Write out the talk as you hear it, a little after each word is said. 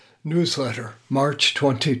Newsletter, March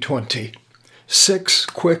 2020. 6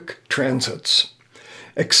 quick transits.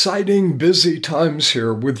 Exciting, busy times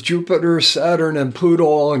here with Jupiter, Saturn, and Pluto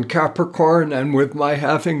all in Capricorn, and with my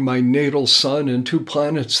having my natal sun and 2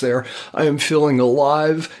 planets there, I am feeling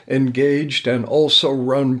alive, engaged, and also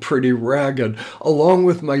run pretty ragged. Along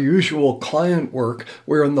with my usual client work,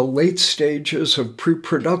 we're in the late stages of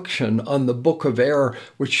pre-production on the Book of Air,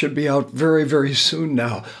 which should be out very, very soon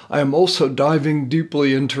now. I am also diving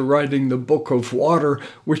deeply into writing the Book of Water,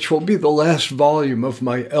 which will be the last volume of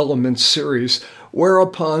my Elements series,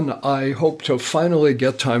 whereupon I hope to finally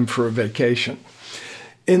get time for a vacation.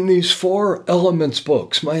 In these 4 Elements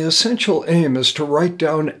books, my essential aim is to write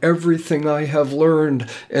down everything I have learned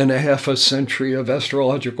in a half a century of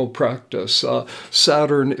astrological practice.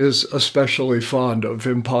 Saturn is especially fond of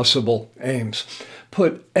impossible aims.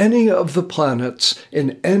 Put any of the planets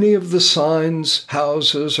in any of the signs,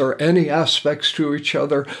 houses, or any aspects to each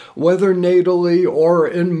other, whether natally or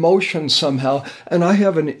in motion somehow, and I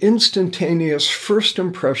have an instantaneous first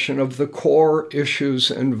impression of the core issues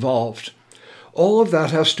involved. All of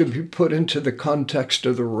that has to be put into the context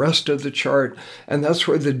of the rest of the chart, and that's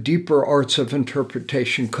where the deeper arts of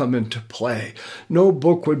interpretation come into play. No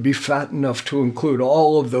book would be fat enough to include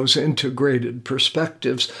all of those integrated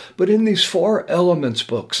perspectives, but in these 4 Elements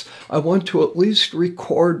books, I want to at least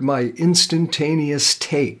record my instantaneous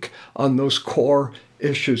take on those core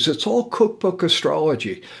issues. It's all cookbook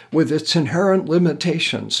astrology with its inherent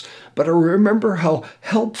limitations, but I remember how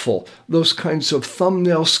helpful those kinds of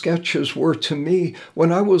thumbnail sketches were to me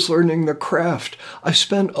when I was learning the craft. I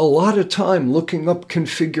spent a lot of time looking up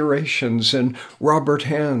configurations in Robert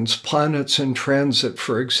Hand's Planets in Transit,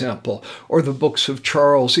 for example, or the books of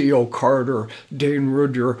Charles E.O. Carter, Dane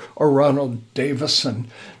Rudhyar, or Ronald Davison.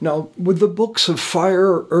 Now, with the books of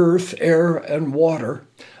Fire, Earth, Air, and Water,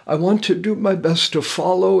 I want to do my best to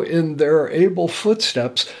follow in their able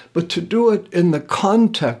footsteps, but to do it in the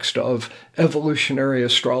context of evolutionary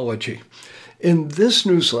astrology. In this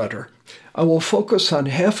newsletter, I will focus on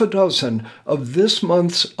half a dozen of this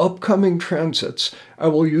month's upcoming transits. I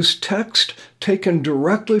will use text taken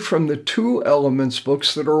directly from the 2 Elements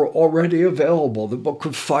books that are already available, the Book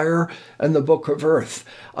of Fire and the Book of Earth.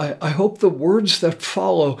 I hope the words that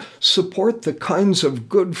follow support the kinds of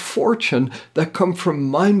good fortune that come from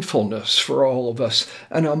mindfulness for all of us.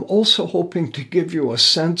 And I'm also hoping to give you a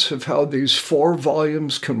sense of how these 4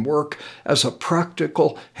 volumes can work as a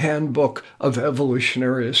practical handbook of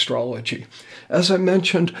evolutionary astrology. As I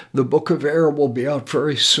mentioned, the Book of Air will be out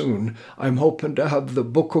very soon. I'm hoping to have the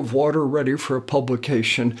Book of Water ready for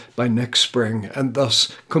publication by next spring and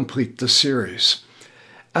thus complete the series.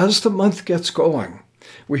 As the month gets going,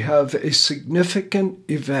 we have a significant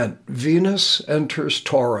event. Venus enters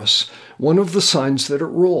Taurus, one of the signs that it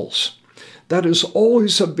rules. That is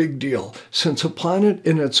always a big deal, since a planet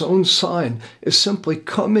in its own sign is simply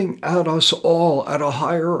coming at us all at a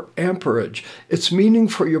higher amperage. Its meaning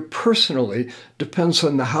for you personally depends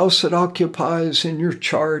on the house it occupies in your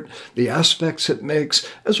chart, the aspects it makes,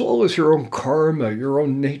 as well as your own karma, your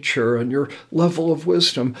own nature, and your level of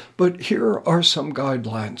wisdom. But here are some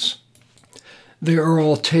guidelines. They are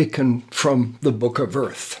all taken from the Book of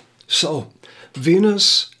Earth. So,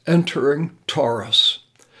 Venus entering Taurus.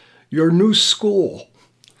 Your new school,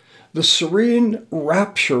 the serene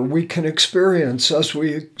rapture we can experience as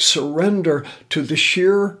we surrender to the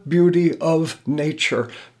sheer beauty of nature,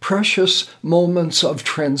 precious moments of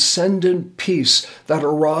transcendent peace that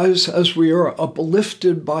arise as we are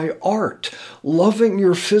uplifted by art, loving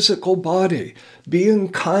your physical body, being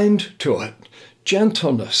kind to it,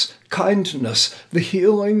 gentleness, kindness, the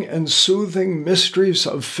healing and soothing mysteries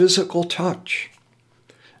of physical touch.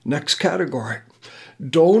 Next category.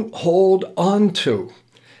 Don't hold on to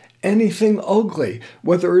anything ugly,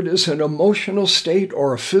 whether it is an emotional state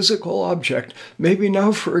or a physical object. Maybe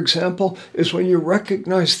now, for example, is when you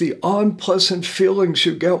recognize the unpleasant feelings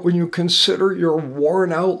you get when you consider your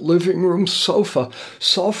worn-out living room sofa,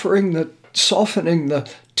 softening the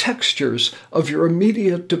textures of your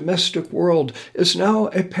immediate domestic world is now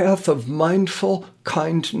a path of mindful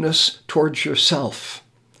kindness towards yourself.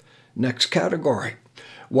 Next category.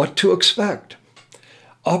 What to expect.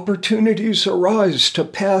 Opportunities arise to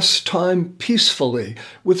pass time peacefully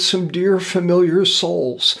with some dear familiar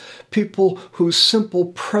souls, people whose simple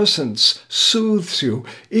presence soothes you,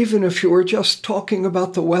 even if you are just talking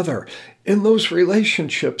about the weather. In those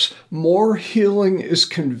relationships, more healing is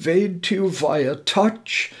conveyed to you via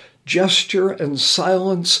touch, gesture, and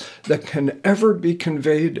silence that can ever be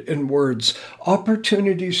conveyed in words.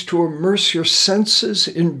 Opportunities to immerse your senses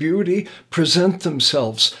in beauty present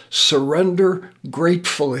themselves. Surrender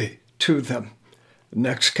gratefully to them.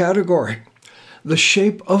 Next category, the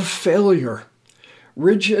shape of failure.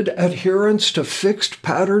 Rigid adherence to fixed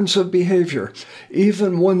patterns of behavior,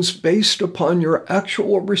 even ones based upon your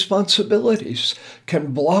actual responsibilities,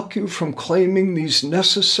 can block you from claiming these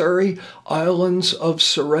necessary islands of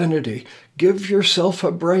serenity. Give yourself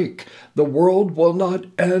a break. The world will not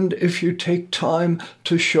end if you take time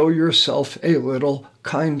to show yourself a little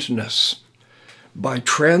kindness. By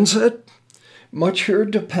transit, much here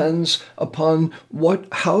depends upon what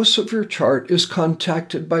house of your chart is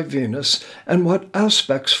contacted by Venus and what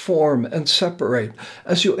aspects form and separate.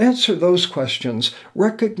 As you answer those questions,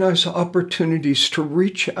 recognize opportunities to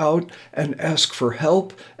reach out and ask for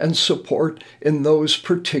help and support in those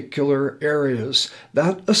particular areas.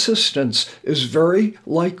 That assistance is very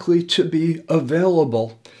likely to be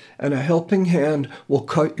available, and a helping hand will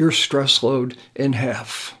cut your stress load in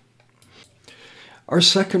half. Our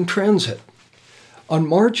second transit. On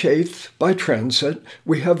March 8th, by transit,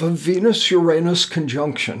 we have a Venus-Uranus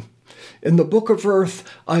conjunction. In the Book of Earth,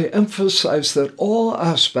 I emphasize that all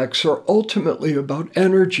aspects are ultimately about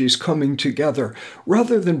energies coming together,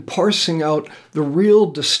 rather than parsing out the real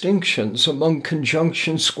distinctions among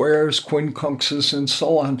conjunction squares, quincunxes, and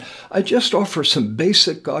so on. I just offer some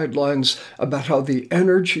basic guidelines about how the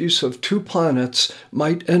energies of two planets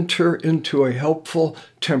might enter into a helpful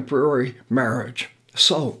temporary marriage.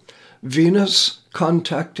 So, Venus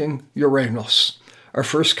contacting Uranus. Our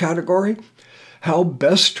first category, how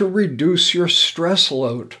best to reduce your stress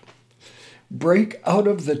load. Break out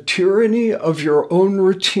of the tyranny of your own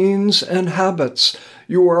routines and habits.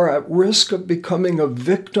 You are at risk of becoming a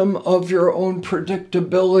victim of your own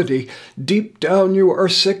predictability. Deep down, you are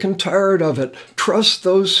sick and tired of it. Trust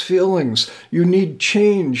those feelings. You need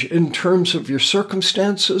change in terms of your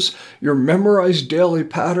circumstances, your memorized daily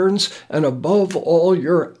patterns, and above all,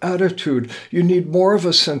 your attitude. You need more of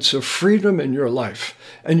a sense of freedom in your life,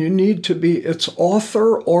 and you need to be its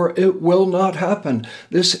author or it will not happen.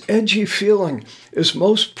 This edgy feeling is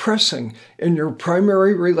most pressing in your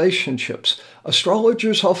primary relationships.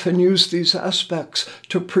 Astrologers often use these aspects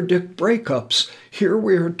to predict breakups. Here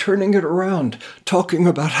we are turning it around, talking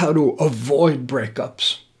about how to avoid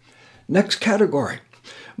breakups. Next category,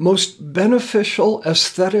 most beneficial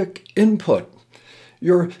aesthetic input.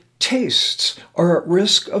 Your tastes are at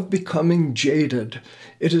risk of becoming jaded.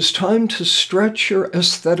 It is time to stretch your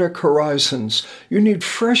aesthetic horizons. You need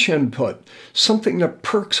fresh input, something that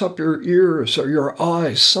perks up your ears or your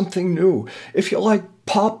eyes, something new. If you like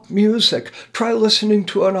pop music, try listening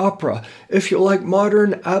to an opera. If you like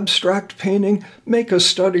modern abstract painting, make a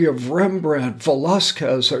study of Rembrandt,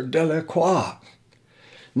 Velázquez, or Delacroix.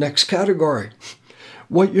 Next category,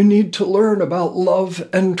 what you need to learn about love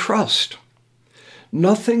and trust.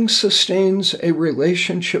 Nothing sustains a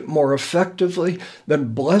relationship more effectively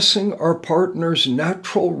than blessing our partner's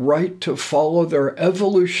natural right to follow their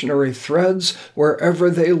evolutionary threads wherever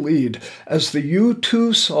they lead. As the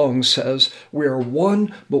U2 song says, we are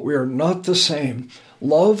one, but we are not the same.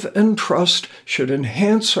 Love and trust should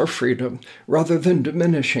enhance our freedom rather than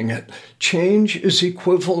diminishing it. Change is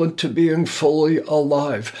equivalent to being fully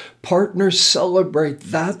alive. Partners celebrate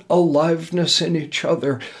that aliveness in each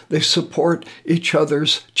other. They support each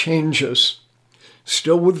other's changes.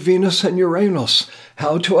 Still with Venus and Uranus,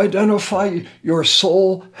 how to identify your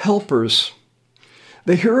soul helpers.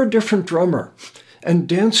 They hear a different drummer and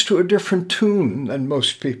dance to a different tune than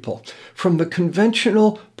most people. From the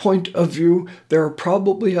conventional point of view, they're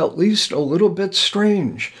probably at least a little bit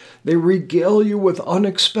strange. They regale you with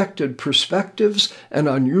unexpected perspectives and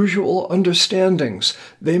unusual understandings.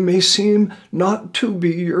 They may seem not to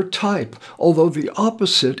be your type, although the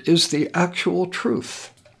opposite is the actual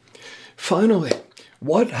truth. Finally,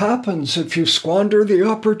 what happens if you squander the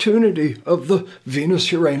opportunity of the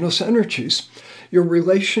Venus-Uranus energies? Your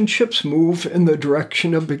relationships move in the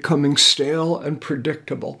direction of becoming stale and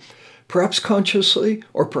predictable. Perhaps consciously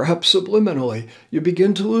or perhaps subliminally, you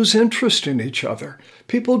begin to lose interest in each other.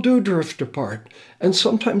 People do drift apart, and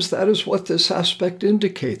sometimes that is what this aspect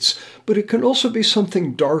indicates. But it can also be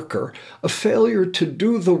something darker, a failure to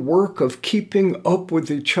do the work of keeping up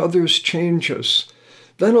with each other's changes.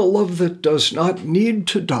 Then a love that does not need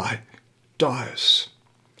to die, dies.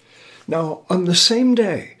 Now, on the same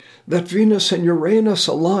day that Venus and Uranus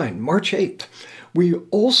align, March 8th, we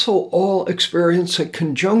also all experience a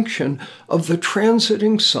conjunction of the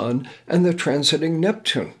transiting Sun and the transiting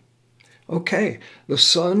Neptune. Okay, the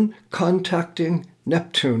Sun contacting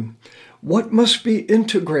Neptune. What must be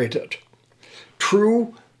integrated?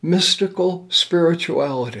 True mystical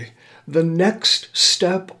spirituality, the next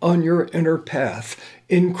step on your inner path.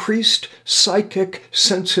 increased psychic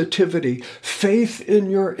sensitivity, faith in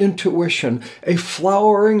your intuition, a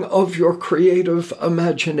flowering of your creative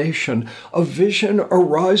imagination. A vision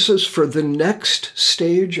arises for the next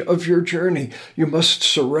stage of your journey. You must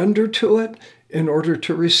surrender to it in order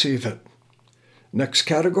to receive it. Next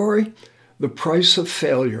category, the price of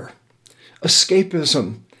failure.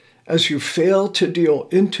 Escapism, as you fail to deal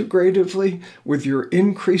integratively with your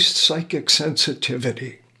increased psychic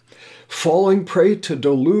sensitivity. Falling prey to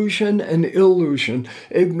delusion and illusion,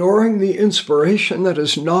 ignoring the inspiration that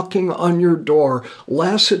is knocking on your door,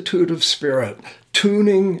 lassitude of spirit,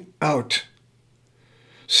 tuning out.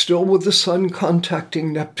 Still with the sun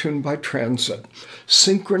contacting Neptune by transit,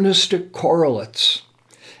 synchronistic correlates,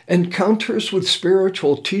 encounters with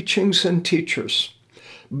spiritual teachings and teachers,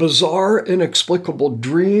 bizarre, inexplicable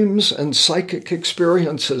dreams and psychic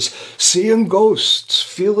experiences, seeing ghosts,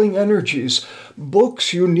 feeling energies,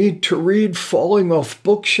 books you need to read falling off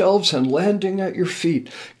bookshelves and landing at your feet,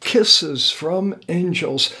 kisses from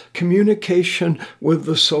angels, communication with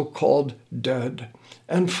the so-called dead.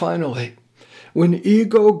 And finally, when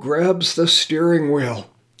ego grabs the steering wheel,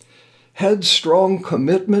 headstrong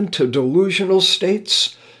commitment to delusional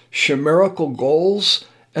states, chimerical goals,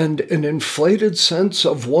 and an inflated sense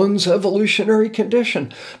of one's evolutionary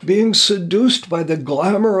condition, being seduced by the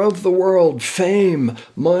glamour of the world, fame,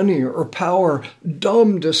 money, or power,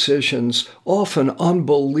 dumb decisions, often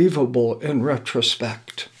unbelievable in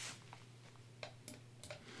retrospect.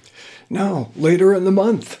 Now, later in the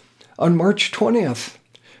month, on March 20th,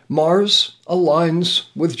 Mars aligns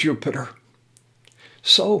with Jupiter.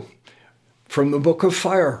 So, from the Book of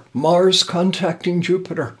Fire, Mars contacting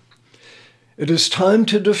Jupiter. It is time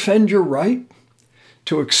to defend your right,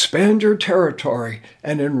 to expand your territory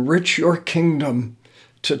and enrich your kingdom,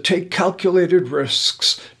 to take calculated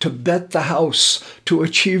risks, to bet the house, to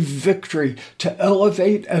achieve victory, to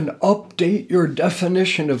elevate and update your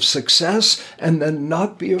definition of success and then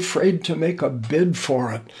not be afraid to make a bid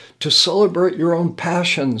for it, to celebrate your own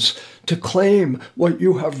passions, to claim what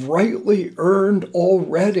you have rightly earned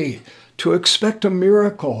already, to expect a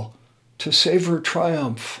miracle, to savor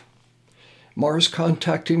triumph. Mars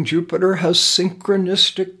contacting Jupiter has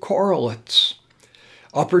synchronistic correlates.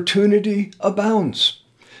 Opportunity abounds,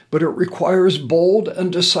 but it requires bold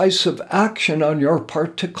and decisive action on your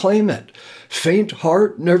part to claim it. Faint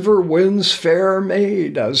heart never wins fair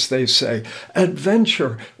maid, as they say.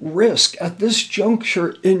 Adventure, risk, at this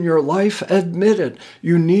juncture in your life, admit it.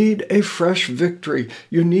 You need a fresh victory.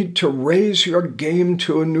 You need to raise your game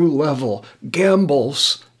to a new level.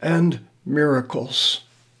 Gambles and miracles.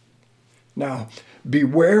 Now,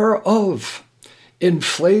 beware of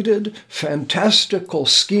inflated, fantastical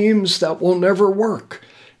schemes that will never work,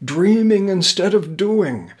 dreaming instead of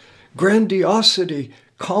doing, grandiosity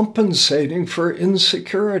compensating for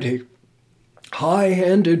insecurity,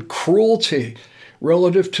 high-handed cruelty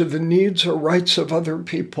relative to the needs or rights of other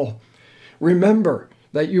people. Remember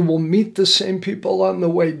that you will meet the same people on the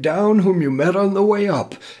way down whom you met on the way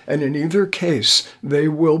up, and in either case, they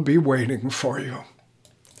will be waiting for you.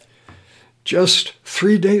 Just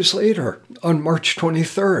 3 days later, on March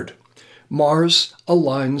 23rd, Mars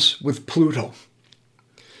aligns with Pluto.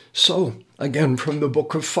 So, again from the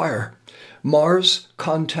Book of Fire, Mars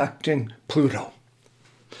contacting Pluto.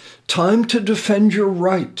 Time to defend your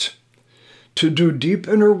right, to do deep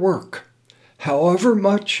inner work, however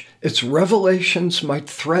much its revelations might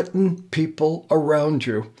threaten people around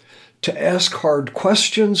you, to ask hard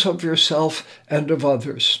questions of yourself and of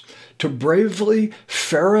others, to bravely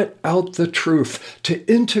ferret out the truth, to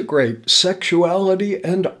integrate sexuality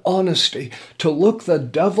and honesty, to look the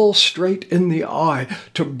devil straight in the eye,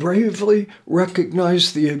 to bravely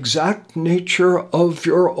recognize the exact nature of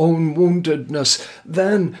your own woundedness.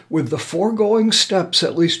 Then, with the foregoing steps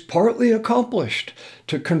at least partly accomplished,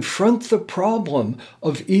 to confront the problem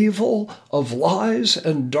of evil, of lies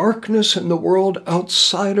and darkness in the world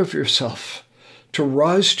outside of yourself, to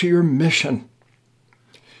rise to your mission.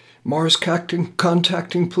 Mars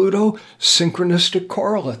contacting Pluto, synchronistic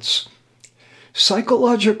correlates.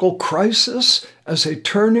 Psychological crisis as a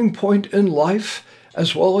turning point in life,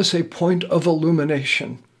 as well as a point of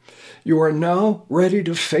illumination. You are now ready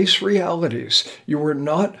to face realities you were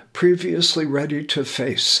not previously ready to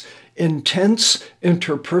face. Intense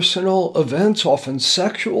interpersonal events, often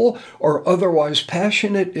sexual or otherwise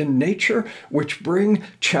passionate in nature, which bring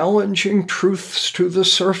challenging truths to the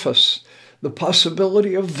surface. The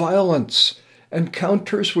possibility of violence,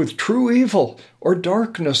 encounters with true evil or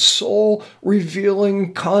darkness,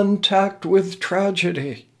 soul-revealing contact with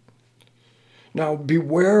tragedy. Now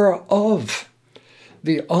beware of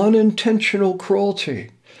the unintentional cruelty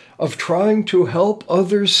of trying to help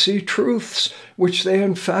others see truths which they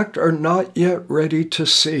in fact are not yet ready to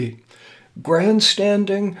see.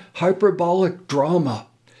 Grandstanding, hyperbolic drama,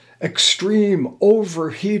 extreme,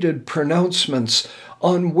 overheated pronouncements,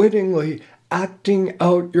 unwittingly acting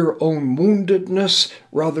out your own woundedness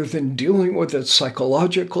rather than dealing with it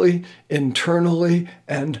psychologically, internally,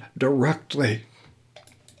 and directly.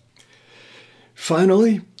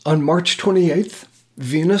 Finally, on March 28th,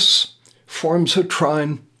 Venus forms a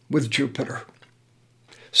trine with Jupiter.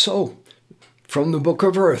 So, from the Book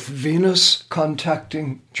of Earth, Venus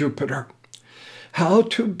contacting Jupiter. How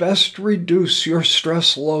to best reduce your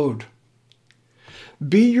stress load.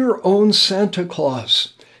 Be your own Santa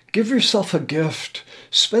Claus. Give yourself a gift.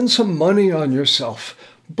 Spend some money on yourself.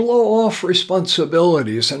 Blow off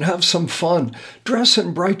responsibilities and have some fun. Dress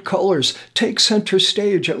in bright colors. Take center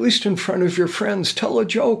stage, at least in front of your friends. Tell a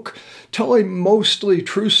joke. Tell a mostly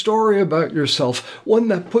true story about yourself, one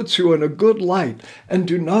that puts you in a good light, and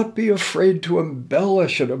do not be afraid to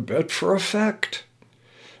embellish it a bit for effect.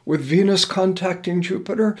 With Venus contacting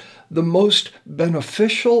Jupiter, the most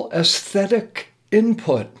beneficial aesthetic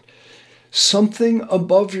input, something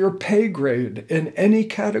above your pay grade in any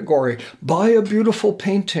category. Buy a beautiful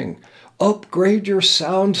painting. Upgrade your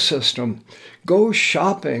sound system. Go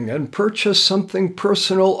shopping and purchase something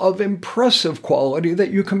personal of impressive quality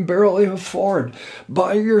that you can barely afford.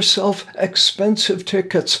 Buy yourself expensive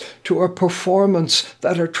tickets to a performance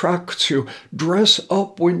that attracts you. Dress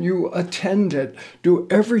up when you attend it. Do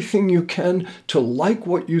everything you can to like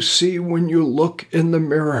what you see when you look in the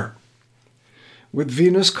mirror. With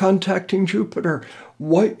Venus contacting Jupiter,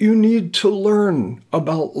 what you need to learn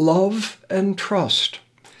about love and trust.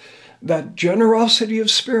 That generosity of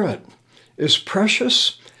spirit is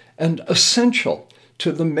precious and essential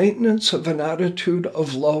to the maintenance of an attitude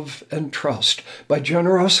of love and trust. By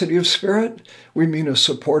generosity of spirit, we mean a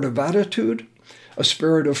supportive attitude, a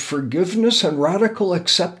spirit of forgiveness and radical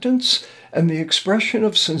acceptance, and the expression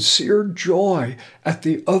of sincere joy at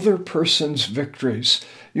the other person's victories.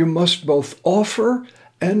 You must both offer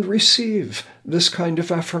and receive this kind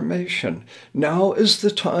of affirmation. Now is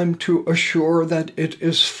the time to assure that it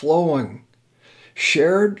is flowing.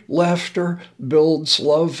 Shared laughter builds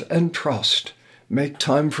love and trust. Make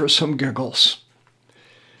time for some giggles.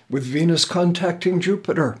 With Venus contacting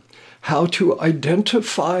Jupiter, how to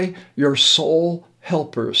identify your soul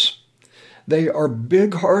helpers. They are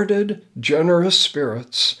big-hearted, generous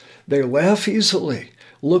spirits. They laugh easily.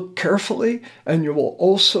 Look carefully, and you will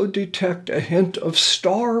also detect a hint of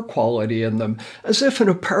star quality in them, as if in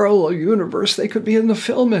a parallel universe they could be in the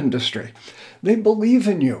film industry. They believe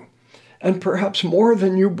in you, and perhaps more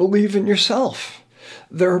than you believe in yourself.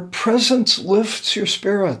 Their presence lifts your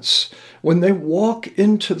spirits. When they walk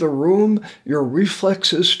into the room, your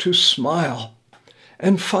reflex is to smile.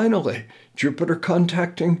 And finally, Jupiter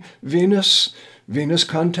contacting Venus, Venus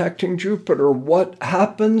contacting Jupiter. What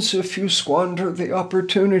happens if you squander the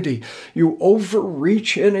opportunity? You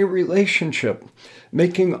overreach in a relationship,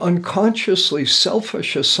 making unconsciously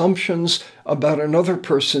selfish assumptions about another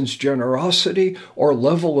person's generosity or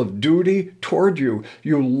level of duty toward you.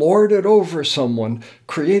 You lord it over someone,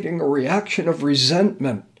 creating a reaction of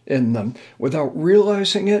resentment in them. Without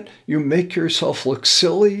realizing it, you make yourself look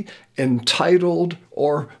silly, entitled,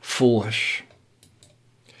 or foolish.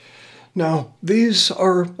 Now, these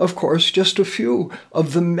are, of course, just a few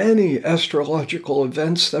of the many astrological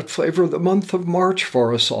events that flavor the month of March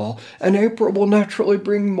for us all, and April will naturally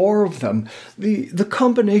bring more of them. The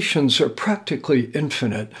combinations are practically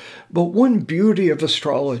infinite, but one beauty of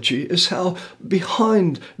astrology is how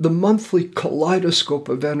behind the monthly kaleidoscope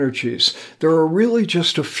of energies, there are really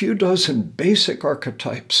just a few dozen basic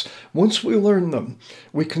archetypes. Once we learn them,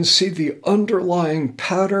 we can see the underlying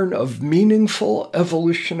pattern of meaningful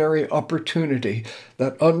evolutionary opportunity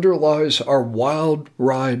that underlies our wild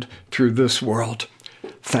ride through this world.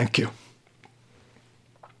 Thank you.